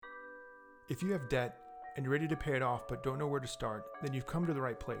If you have debt and you're ready to pay it off but don't know where to start, then you've come to the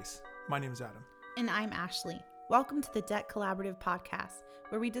right place. My name is Adam. And I'm Ashley. Welcome to the Debt Collaborative Podcast,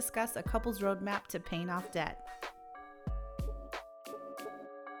 where we discuss a couple's roadmap to paying off debt.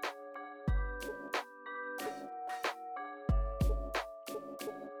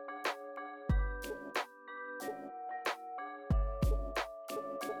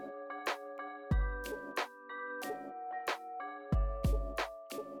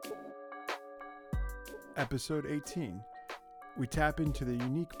 Episode 18. We tap into the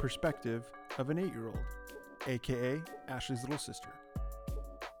unique perspective of an 8-year-old, aka Ashley's little sister.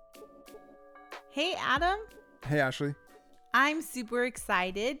 Hey, Adam. Hey, Ashley. I'm super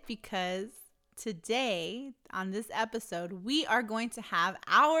excited because today, on this episode, we are going to have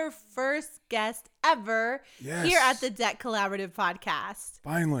our first guest ever here at the Debt Collaborative Podcast.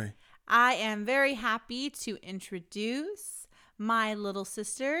 Finally. I am very happy to introduce my little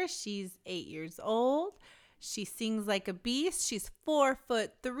sister. She's 8 years old. She sings like a beast. She's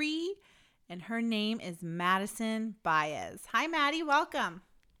 4'3", and her name is Madison Baez. Hi, Maddie. Welcome.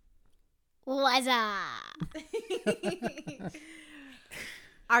 What's up?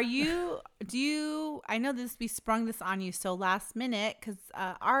 I know we sprung this on you so last minute because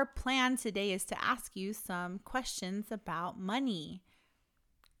our plan today is to ask you some questions about money.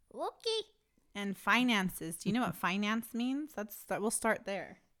 Okay. And finances. Do you know what finance means? We'll start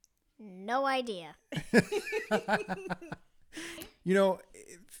there. No idea. You know,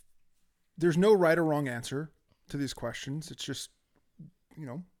 there's no right or wrong answer to these questions. It's just,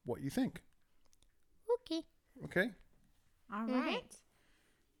 what you think. Okay. Okay? All right.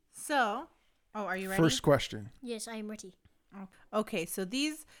 So, are you ready? First question. Yes, I am ready. Okay, so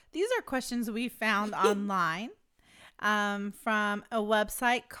these are questions we found online from a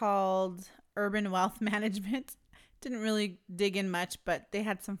website called Urban Wealth Management. Didn't really dig in much, but they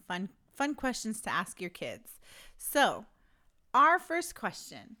had some fun questions to ask your kids. So, our first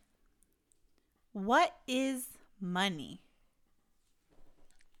question. What is money?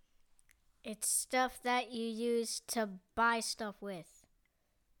 It's stuff that you use to buy stuff with.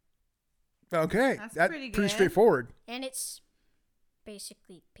 Okay. That's pretty good. Pretty straightforward. And it's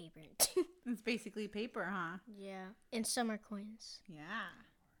basically paper. It's basically paper, huh? Yeah. And some are coins. Yeah.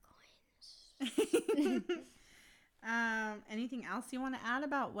 Anything else you want to add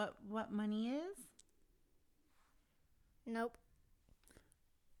about what money is? Nope.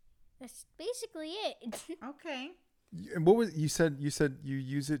 That's basically it. Okay. And what was you said you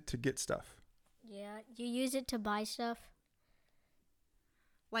use it to get stuff. Yeah, you use it to buy stuff.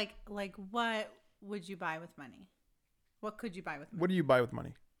 Like what would you buy with money? What could you buy with money? What do you buy with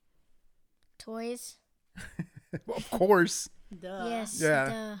money? Toys. Well, of course. Duh. Yes.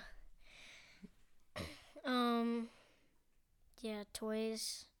 Yeah. Yeah,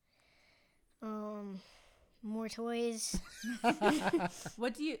 toys. More toys.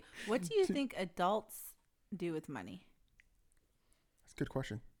 What do you think adults do with money? That's a good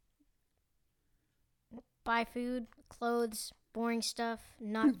question. Buy food, clothes, boring stuff,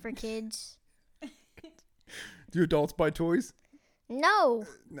 not for kids. Do adults buy toys? No.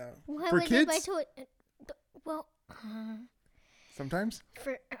 No. Why For would kids? they buy toys? Well, Sometimes.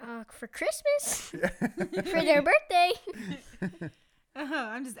 for Christmas, for their birthday.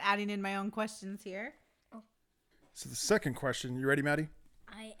 I'm just adding in my own questions here. So the second question, you ready, Maddie?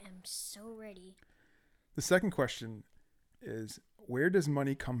 I am so ready. The second question is, where does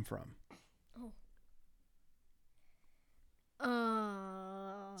money come from?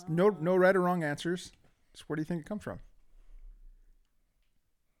 No right or wrong answers. Just where do you think it comes from?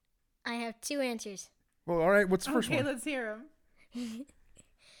 I have two answers. Well, all right. What's the first one? Okay, let's hear them.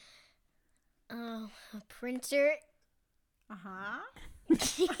 A printer.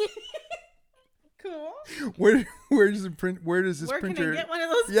 Cool. Where does it print? Where does this printer? Where can I get one of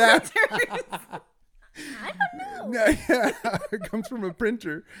those printers? I don't know. Yeah, it comes from a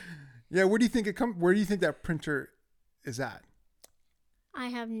printer. Yeah, where do you think it comes? Where do you think that printer is at? I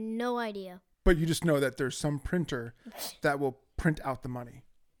have no idea. But you just know that there's some printer that will print out the money.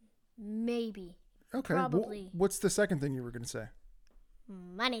 Maybe. Okay. Probably. What's the second thing you were going to say?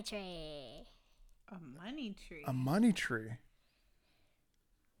 Money tree. A money tree. A money tree.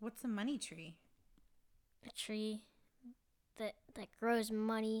 What's a money tree? A tree that grows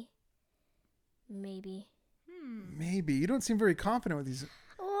money. Maybe. Maybe. You don't seem very confident with these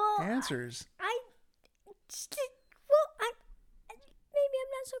answers. Maybe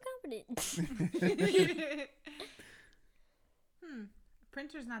I'm not so confident.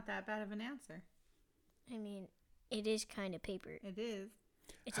 Printer's not that bad of an answer. I mean, it is kind of paper. It is.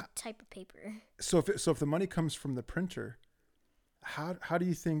 It's a type of paper. So if the money comes from the printer, how do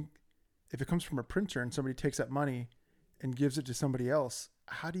you think if it comes from a printer and somebody takes that money and gives it to somebody else,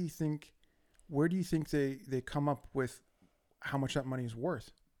 where do you think they come up with how much that money is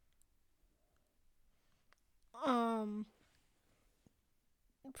worth?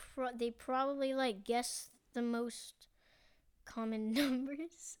 They probably like guess the most common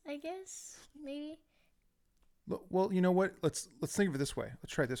numbers, I guess, maybe. Well, you know what? Let's think of it this way.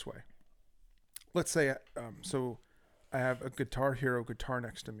 Let's try it this way. Let's say, so I have a Guitar Hero guitar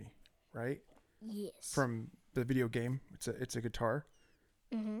next to me, right? Yes. From the video game. It's a guitar.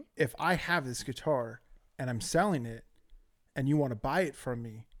 Mm-hmm. If I have this guitar and I'm selling it and you want to buy it from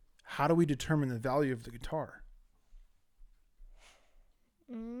me, how do we determine the value of the guitar?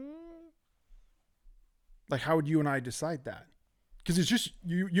 Like, how would you and I decide that? Because it's just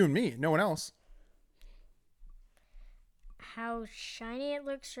you and me, no one else. How shiny it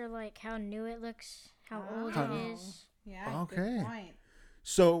looks, or like how new it looks, how old How- it is. Yeah. Okay. Good point.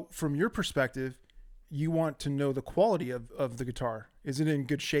 So from your perspective, you want to know the quality of the guitar. Is it in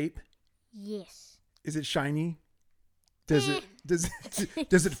good shape? Yes. Is it shiny? Does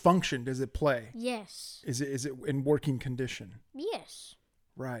it function? Does it play? Yes. Is it in working condition? Yes.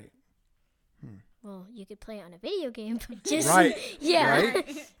 Right. Well, you could play it on a video game, but just Right. yeah. Right?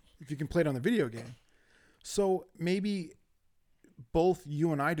 If you can play it on the video game. So maybe both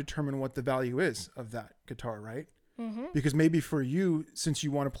you and I determine what the value is of that guitar, right? Mm-hmm. Because maybe for you, since you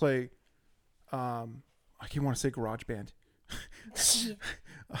want to play, I can't want to say garage band.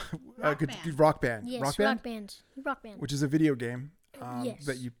 Rock good band. rock band. Yes. Rock band? Rock band. Which is a video game Yes.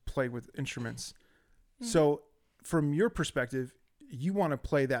 that you play with instruments. So from your perspective, you want to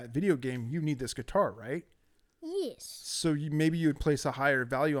play that video game, you need this guitar, right? Yes. So maybe you would place a higher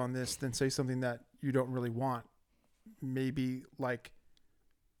value on this than say something that you don't really want. Maybe like,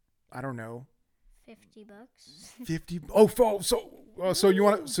 I don't know, $50. 50. So you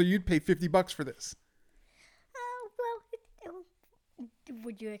want so you'd pay $50 for this.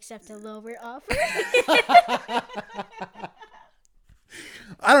 Would you accept a lower offer?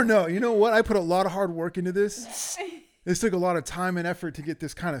 I don't know. You know what? I put a lot of hard work into this. This took a lot of time and effort to get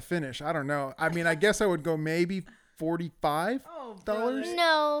this kind of finish. I don't know. I mean, I guess I would go maybe $45. Oh, Dollars? brother.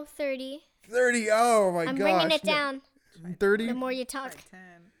 No, 30. 30. Oh my gosh. I'm bringing it down. 30? The more you talk. Try 10.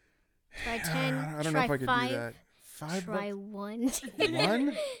 Try 10. I don't know try if I could 5. do that. $5? Try 1.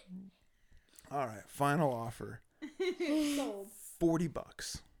 One? All right. Final offer. Sold. $40.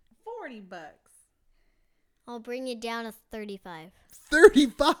 $40. I'll bring you down to 35.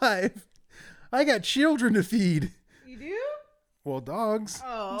 35? I got children to feed. You do? Well, dogs.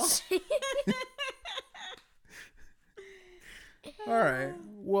 Oh. All right.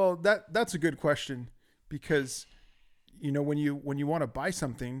 Well, that's a good question because, you know, when you want to buy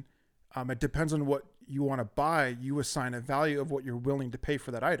something, it depends on what you want to buy. You assign a value of what you're willing to pay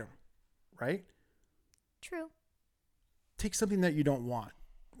for that item, right? True. Take something that you don't want,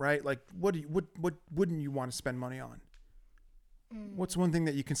 right? Like what wouldn't you want to spend money on? What's one thing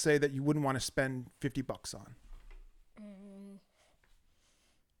that you can say that you wouldn't want to spend $50 on?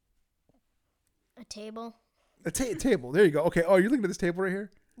 A table. A table. There you go. Okay. Oh, you're looking at this table right here?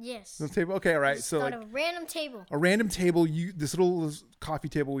 Yes. This table. Okay. All right. Just So got like a random table. a random table, this little coffee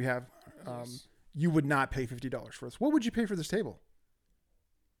table we have, Yes. you would not pay $50 for this. What would you pay for this table?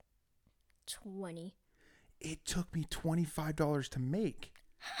 20. It took me $25 to make.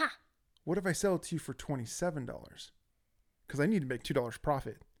 Ha! What if I sell it to you for $27? Because I need to make $2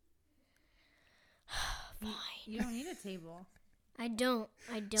 profit. Fine. You don't need a table. I don't.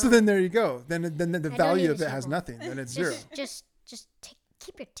 So then there you go. Then the don't value need of a it has table. nothing. Then it's zero. Just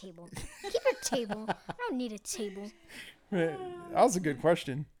keep your table. Keep your table. I don't need a table. Right. That was a good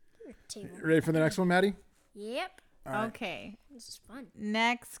question. Keep your table. Ready for the next one, Maddie? Yep. All right. Okay. This is fun.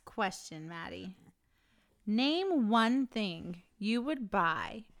 Next question, Maddie. Name one thing you would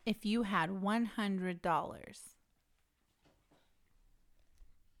buy if you had $100.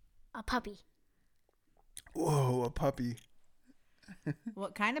 A puppy. Whoa, a puppy.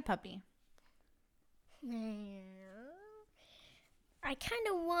 What kind of puppy? I kind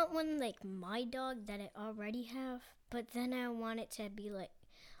of want one like my dog that I already have, but then I want it to be like,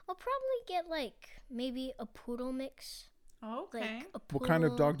 I'll probably get like maybe a poodle mix. Okay. Like a poodle. What kind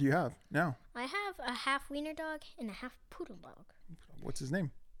of dog do you have now? I have a half wiener dog and a half poodle dog. What's his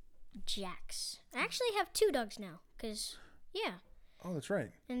name? Jax. I actually have 2 dogs now, cause yeah. Oh, that's right.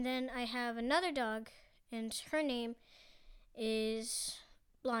 And then I have another dog, and her name is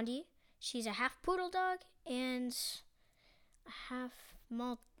Blondie. She's a half poodle dog and a half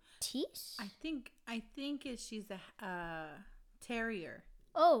Maltese. I think she's a terrier.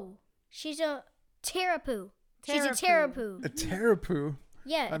 Oh, she's a Terrapoo. She's a Terrapoo. Terrapoo. A Terrapoo.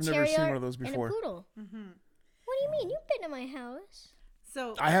 Yeah, I've a never seen terrier one of those and a before. poodle. Mm-hmm. What do you mean? You've been to my house.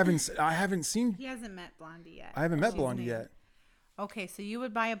 So I haven't seen. he hasn't met Blondie yet. I haven't met She's Blondie named. yet. Okay, so you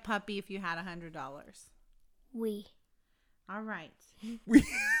would buy a puppy if you had $100. We. All right. We.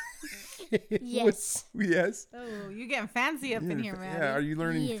 Yes. Yes. Oh, you're getting fancy up in here, Maddie. Yeah. Are you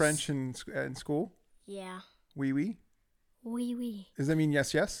learning Yes. French in school? Yeah. Oui, oui. We. Does that mean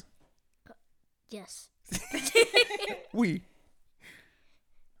yes, yes? Yes. Oui.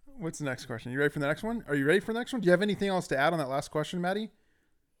 What's the next question? You ready for the next one? Are you ready for the next one? Do you have anything else to add on that last question, Maddie?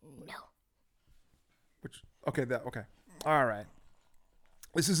 No. Okay. All right.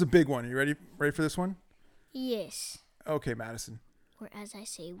 This is a big one. Are you ready for this one? Yes. Okay, Madison. Or as I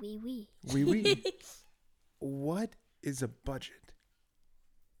say, we. Oui, oui. What is a budget?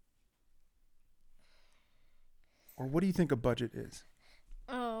 Or what do you think a budget is?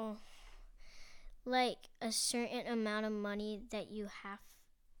 Oh. Like a certain amount of money that you have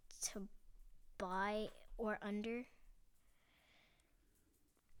to buy or under.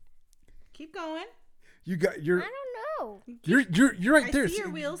 Keep going. You got your. I don't know. You're right I there. see your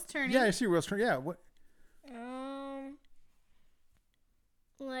wheels turning. Yeah, I see your wheels turning. Yeah. What?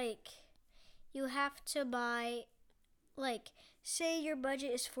 Like you have to buy, like, say your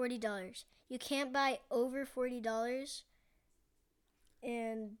budget is $40. You can't buy over $40,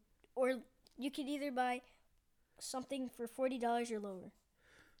 or you could either buy something for $40 or lower.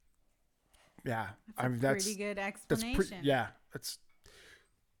 Yeah. That's pretty good explanation. That's.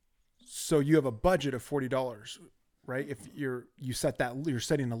 So you have a budget of $40, right? If you're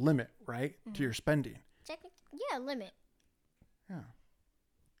setting a limit, right, to your spending. Yeah, limit. Yeah.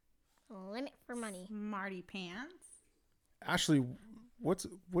 A limit for money. Smarty pants. Ashley, what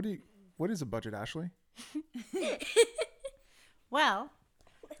is a budget, Ashley? Well,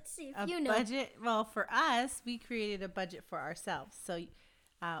 Let's see a if you know. budget. Well, for us, we created a budget for ourselves. So,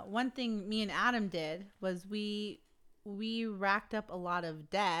 one thing me and Adam did was we racked up a lot of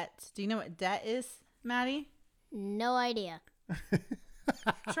debt. Do you know what debt is, Maddie? No idea.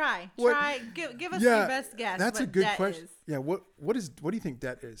 Try. Give us Yeah, your best guess. That's what a good debt question. is. Yeah. What do you think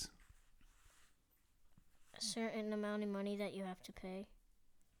debt is? A certain amount of money that you have to pay.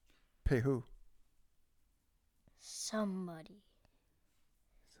 Pay who? Somebody.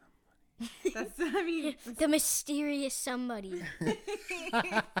 That's. I mean, The mysterious somebody.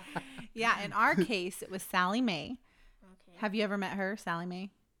 yeah. In our case, it was Sally Mae. Okay. Have you ever met her, Sally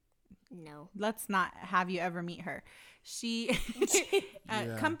Mae? No. Let's not have you ever meet her. She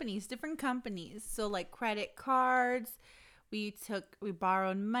Yeah. different companies. So like credit cards, we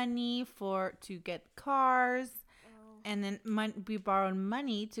borrowed money to get cars, and then we borrowed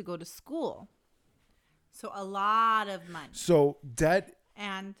money to go to school. So a lot of money. So debt.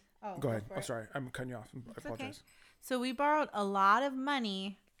 And Go ahead. for I'm it. sorry. I'm cutting you off. I It's apologize. okay. So we borrowed a lot of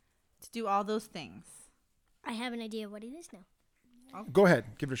money to do all those things. I have an idea what it is now. Go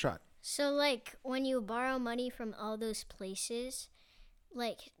ahead. Give it a shot. So, like, when you borrow money from all those places,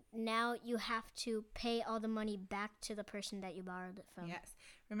 like, now you have to pay all the money back to the person that you borrowed it from. Yes.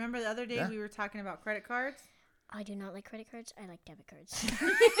 Remember the other day Yeah. we were talking about credit cards? I do not like credit cards. I like debit cards. We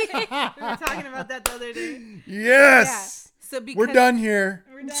were talking about that the other day. Yes. So because We're done here.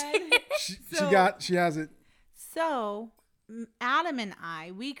 We're done. She has it. So Adam and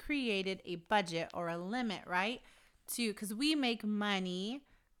I, we created a budget or a limit, right? Because we make money,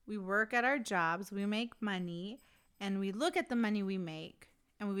 we work at our jobs, we make money, and we look at the money we make,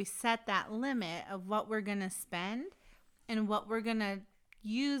 and we set that limit of what we're going to spend and what we're going to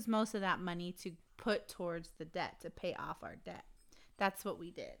use most of that money to put towards the debt, to pay off our debt. That's what we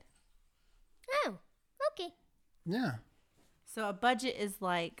did. Oh, okay. Yeah. So a budget is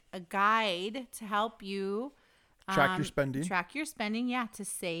like a guide to help you Track your spending. Track your spending, yeah, to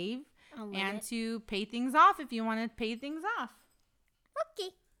save I'll love and it. to pay things off if you want to pay things off.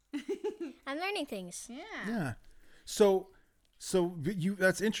 Okay. I'm learning things. Yeah. Yeah. So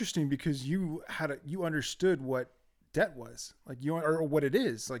that's interesting because you understood what debt was, like or what it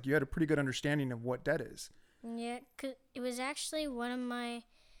is. Like you had a pretty good understanding of what debt is. Yeah, 'cause it was actually one of my,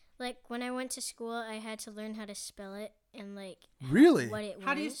 like, when I went to school, I had to learn how to spell it and, like, Really? what it was.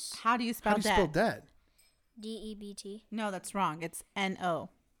 How do you How do you spell debt? spell debt? DEBT. No, that's wrong. It's NO.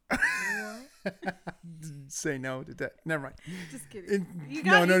 What? Say no to debt. Never mind. Just kidding. You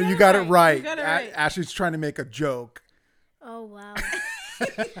got it right. You got it right. Ashley's trying to make a joke. Oh, wow.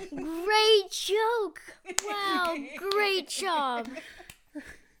 Great joke. Wow, great job.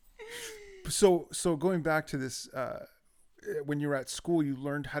 So going back to this, when you were at school, you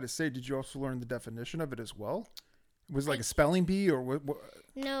learned how to say. Did you also learn the definition of it as well? Was it like a spelling bee or what?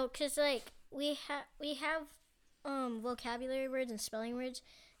 No, because, like, we have vocabulary words and spelling words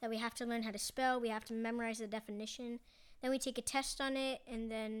that we have to learn how to spell. We have to memorize the definition. Then we take a test on it,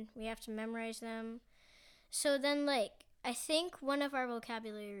 and then we have to memorize them. So then, like, I think one of our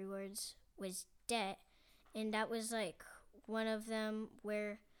vocabulary words was debt, and that was, like, one of them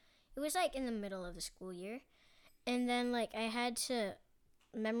where it was, like, in the middle of the school year. And then, like, I had to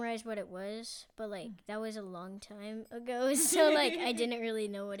memorize what it was, but, like, that was a long time ago, so, like, I didn't really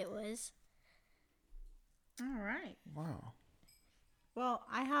know what it was. All right. Wow. Well,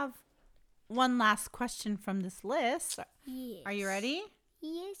 I have one last question from this list. Yes. Are you ready?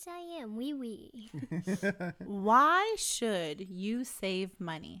 Yes, I am. Oui. Why should you save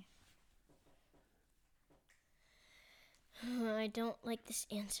money? I don't like this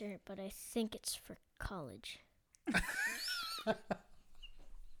answer, but I think it's for college.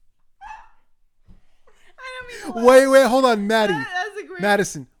 Wait, hold on, Maddie. That's a great.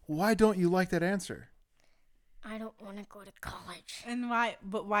 Madison, why don't you like that answer? I don't want to go to college. And why?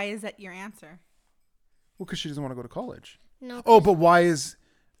 But why is that your answer? Well, because she doesn't want to go to college. No. Oh, but why is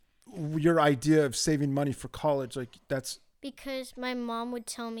your idea of saving money for college, like, that's... Because my mom would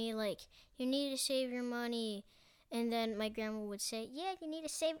tell me, like, you need to save your money. And then my grandma would say, yeah, you need to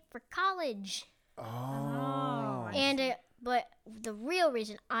save it for college. Oh. And but the real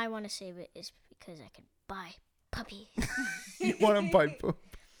reason I want to save it is because I could buy puppies. You want to buy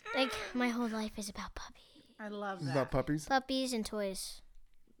Like, my whole life is about puppies. I love that. about puppies? Puppies and toys.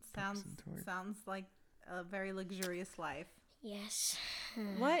 Sounds like a very luxurious life. Yes.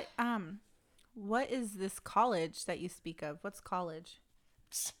 What is this college that you speak of? What's college?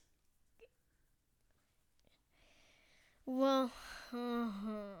 Well,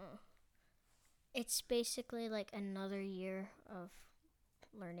 it's basically like another year of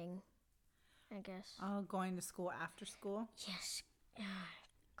learning, I guess. Oh, going to school after school? Yes.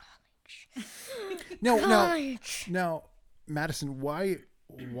 College. Now, Madison, why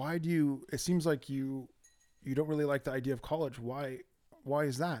do you... It seems like you don't really like the idea of college. Why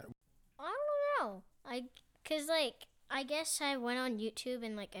is that? I don't know. Cause like I guess I went on YouTube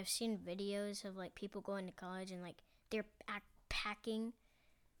and like I've seen videos of like people going to college and like they're packing,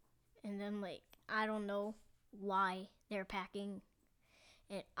 and then like I don't know why they're packing,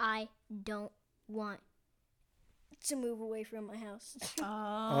 and I don't want to move away from my house.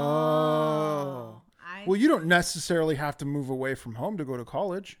 Oh. Well, you don't necessarily have to move away from home to go to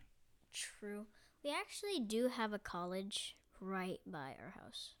college. True. We actually do have a college right by our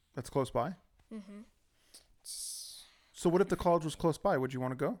house. That's close by? Mm-hmm. So what if the college was close by? Would you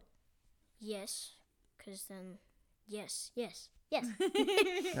want to go? Yes. Because then, yes. Yeah?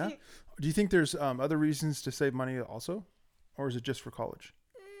 Do you think there's other reasons to save money also? Or is it just for college?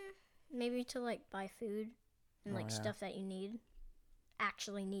 Maybe to like buy food and like stuff that you need.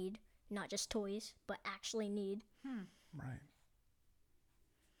 Actually need. Not just toys, but actually need. Right.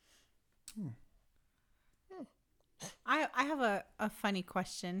 I have a funny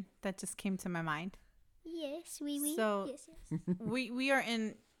question that just came to my mind. Yes, oui. So yes. we are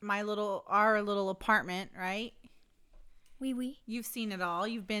in our little apartment, right? Oui. You've seen it all.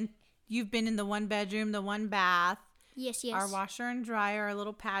 You've been in the one bedroom, the one bath, Yes. our washer and dryer, our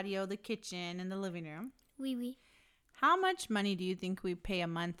little patio, the kitchen, and the living room. Oui. How much money do you think we pay a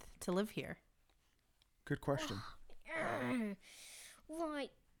month to live here? Good question. Why?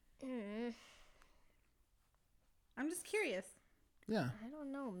 I'm just curious. Yeah. I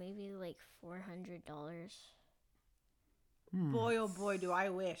don't know. Maybe like $400. Boy, oh boy, do I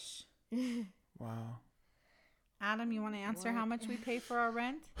wish. Wow. Adam, you want to answer how much we pay for our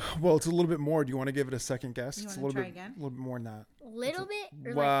rent? Well, it's a little bit more. Do you want to give it a second guess? You It's a wanna little try bit, again? a little bit more than that. Little bit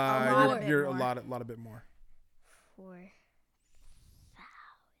or Wow, like a lot? you're more. a lot of bit more. 4,000.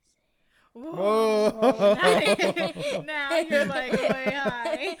 Whoa. Now you're like way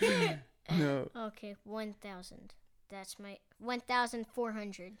high. No, Okay, 1,000. That's my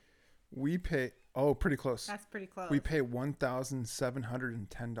 1,400. we pay. Oh, pretty close. That's pretty close. We pay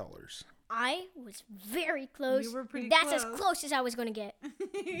 $1,710. I was very close. You were pretty That's as close. close as I was gonna get.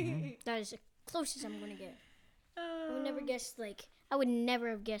 That is as close as I'm gonna get. I would never guess like I would never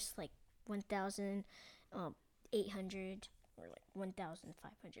have guessed like 1,800 or like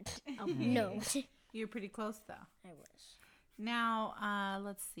 1,500. Oh no, You're pretty close though. I was. Now,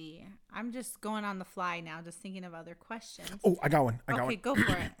 let's see. I'm just going on the fly now, just thinking of other questions. Oh, I got one. Okay, go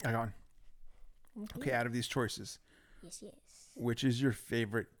for it. I got one. Okay, out of these choices, Yes. which is your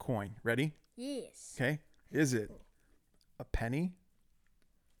favorite coin? Ready? Yes. Okay. Is it a penny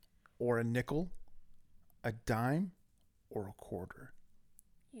or a nickel, a dime, or a quarter?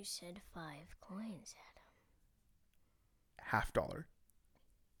 You said 5 coins, Adam. $50.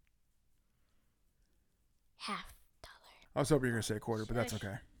 Half. I was hoping you were going to say a quarter, but that's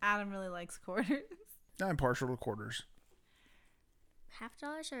okay. Adam really likes quarters. I'm partial to quarters.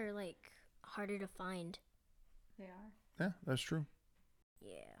 $50 are like harder to find. They are. Yeah, that's true.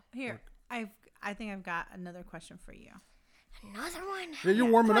 Yeah. Here, I think I've got another question for you. Another one. Yeah,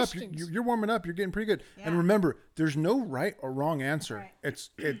 you're warming questions. up. You're warming up. You're getting pretty good. Yeah. And remember, there's no right or wrong answer. Right.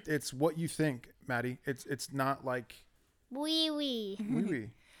 It's what you think, Maddie. It's not like Wee. wee.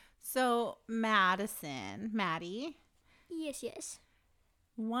 So, Maddie, Yes.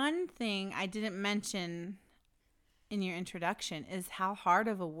 one thing I didn't mention in your introduction is how hard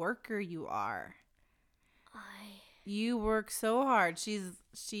of a worker you are. You work so hard. She's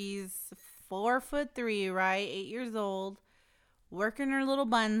 4'3", right? 8 years old, working her little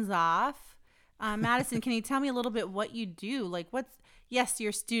buns off. Madison, can you tell me a little bit what you do? Like, yes,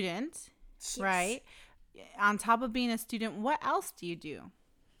 you're a student, Yes. right? On top of being a student, what else do you do?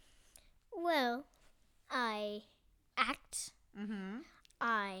 Well, I act. Mm-hmm.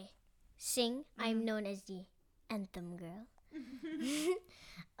 I sing. I'm known as the anthem girl.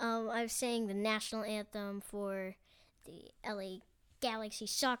 I've sang the national anthem for the LA Galaxy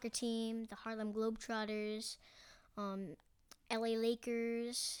soccer team, the Harlem Globetrotters, LA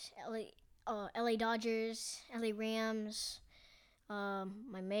Lakers, LA Dodgers, LA Rams,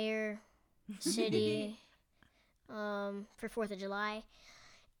 my mayor, city, for 4th of July.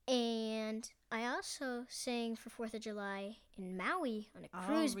 And I also sang for 4th of July in Maui on a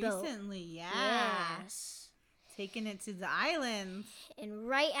cruise boat. Recently, yeah. Yes. Taking it to the islands. And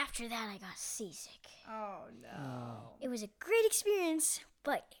right after that, I got seasick. Oh, no. It was a great experience,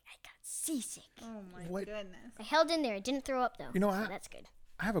 but I got seasick. Oh, my What? goodness. I held in there. I didn't throw up, though. You know, so that's good.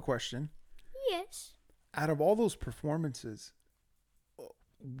 I have a question. Yes. Out of all those performances,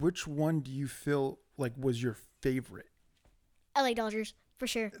 which one do you feel like was your favorite? LA Dodgers, for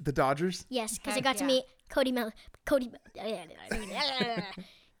sure. The Dodgers? Yes, because I Heck got to yeah. meet Cody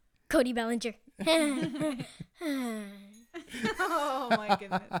Bellinger. Oh, my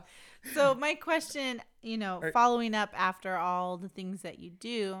goodness. So my question, following up after all the things that you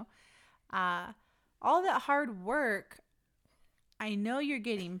do, all that hard work, I know you're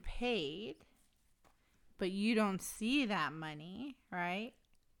getting paid, but you don't see that money, right?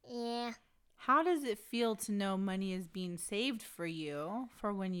 Yeah. How does it feel to know money is being saved for you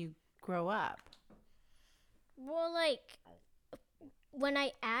for when you grow up? Well, like, when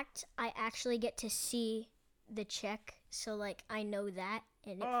I act, I actually get to see the check. So, like, I know that,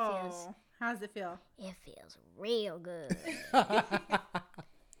 and it how does it feel? feels real good.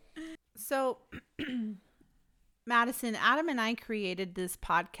 So, Madison, Adam and I created this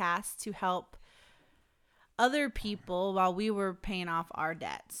podcast to help other people while we were paying off our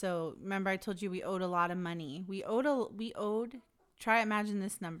debt. So, remember I told you we owed a lot of money. We owed, imagine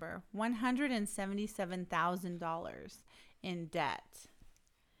this number, $177,000 in debt.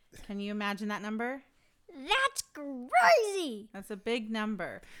 Can you imagine that number? That's crazy. That's a big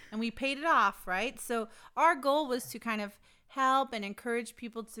number. And we paid it off, right? So our goal was to kind of help and encourage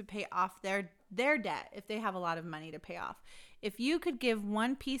people to pay off their debt if they have a lot of money to pay off. If you could give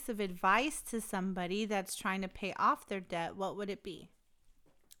one piece of advice to somebody that's trying to pay off their debt, what would it be?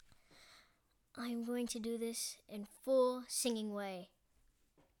 I'm going to do this in full singing way.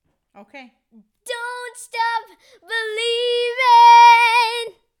 Okay. Don't stop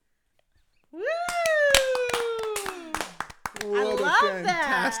believing. Woo! What love a that.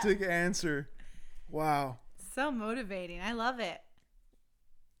 fantastic answer. Wow. So motivating. I love it.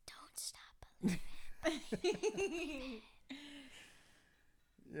 Don't stop believing.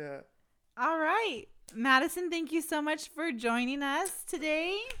 Yeah. All right. Madison, thank you so much for joining us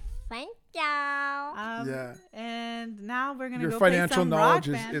today. Thank y'all. Yeah. And now we're going to Your go play financial some knowledge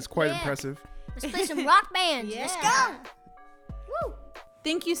rock band. is quite Yeah. impressive. Let's play some rock bands. Let's go. Woo.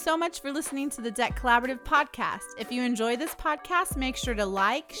 Thank you so much for listening to the Debt Collaborative podcast. If you enjoy this podcast, make sure to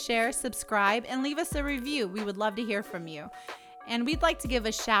like, share, subscribe, and leave us a review. We would love to hear from you. And we'd like to give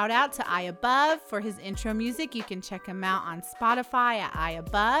a shout out to I Above for his intro music. You can check him out on Spotify at I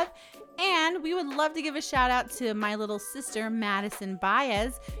Above. And we would love to give a shout out to my little sister, Madison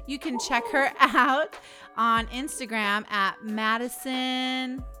Baez. You can check her out on Instagram at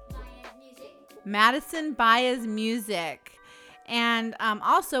Madison Baez Music. And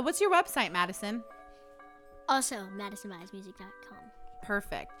also, what's your website, Madison? Also, MadisonBiasMusic.com.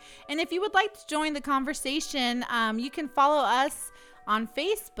 Perfect. And if you would like to join the conversation, you can follow us on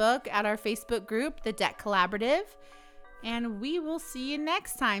Facebook at our Facebook group, The Debt Collaborative. And we will see you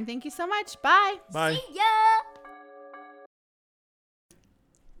next time. Thank you so much. Bye. Bye. See ya.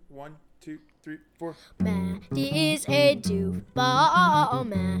 1, 2, 3, 4. Maddie is a doofball.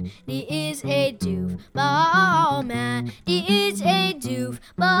 Maddie is a doofball. Maddie is a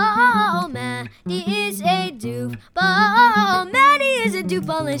doofball. Maddie is a doofball. Maddie is a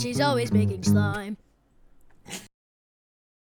doofball and she's always making slime.